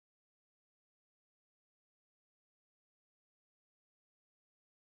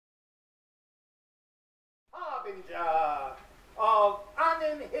harbinger of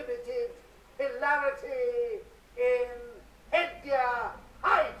uninhibited hilarity in headgear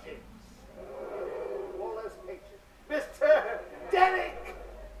hijinks. All those pictures. Mr. Deryk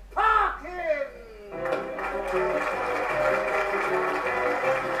Parkin!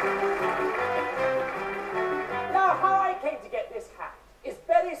 Now, how I came to get this hat is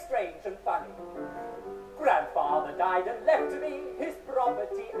very strange and funny. Grandfather died and left me his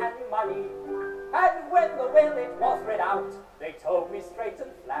property and money. And when the will it was read out, they told me straight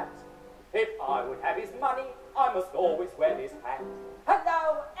and flat, if I would have his money, I must always wear this hat. And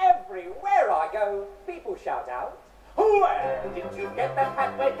now, everywhere I go, people shout out, where did you get that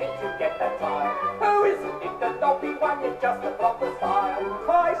hat? Where did you get that tie? Oh, isn't it the lovely one? It's just a proper style.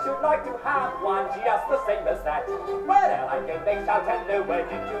 I should like to have one just the same as that. Where I go, they shout and know, where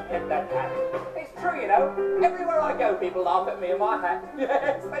did you get that hat? It's true, you know. Everywhere I go, people laugh at me and my hat.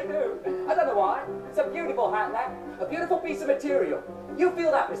 Yes, they do. I don't know why. It's a beautiful hat, that. A beautiful piece of material. You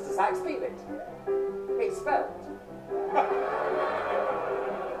feel that, Mr. Sachs, feel it. It's felt.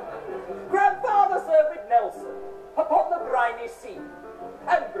 Grandfather served with Nelson upon the briny sea,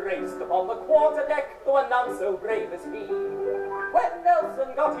 and braced upon the quarter deck there were none so brave as he. When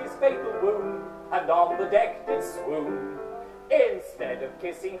Nelson got his fatal wound, and on the deck did swoon, instead of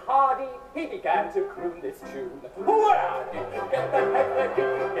kissing Hardy, he began to croon this tune. Where did you get that hat? Where did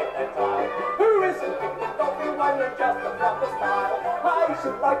you get that tie? Who isn't it the lovely one in just the proper style? I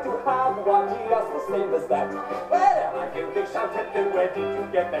should like to have one just the same as that. Where I go, they shout at me, where did you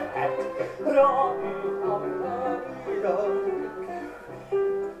get that hat?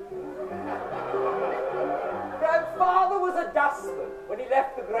 Grandfather was a dustman when he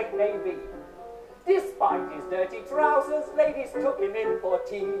left the Great Navy. Despite his dirty trousers, ladies took him in for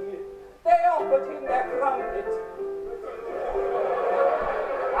tea. They offered him their crumpet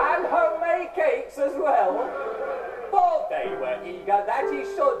and homemade cakes as well, for they were eager that he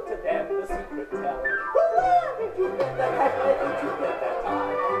should to them the secret tell. Well, where did you get that hat? Where did you get that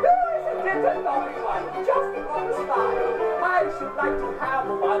tie? Who isn't it a lovely one, just on the style? I should like to have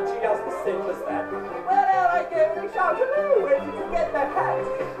one just the same as that. Where I go, they shout, hello, where did you get that hat?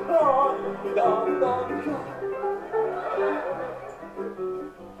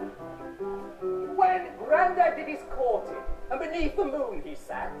 When Grandad did his courting, and beneath the moon he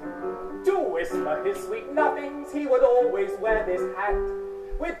sat, to whisper his sweet nothings, he would always wear this hat.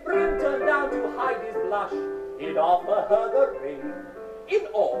 With brim turned down to hide his blush, he'd offer her the ring. In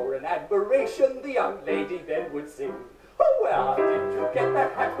awe and admiration, the young lady then would sing, oh, where did you get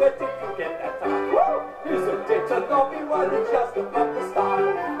that hat? Where did you get that tie? Woo! Isn't it a lovely one in just the proper style?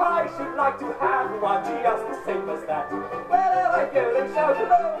 I should like to have one just the same as that. Where I go, they shout,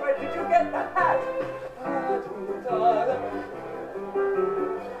 hello, where did you get that hat?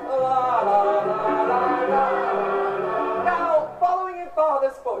 Now, following in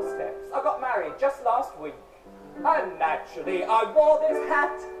Father's footsteps, I got married just last week. And naturally, I wore this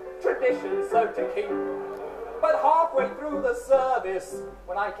hat, tradition so to keep. But halfway through the service,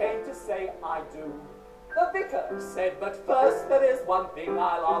 when I came to say I do, the vicar said, but first there is one thing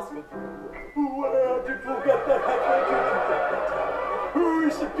I'll ask of you. Where did you get that hat? Where did you get that hat? Who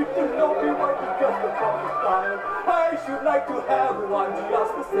is it to know me what you just the proper style? I should like to have one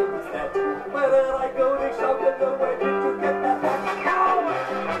just the same as that. Wherever I go, they shout at the where did you get that hat?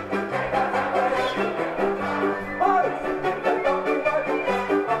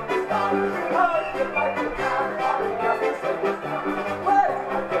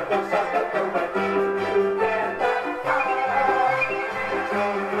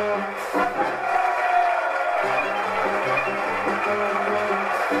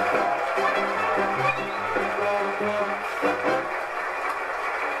 Yeah.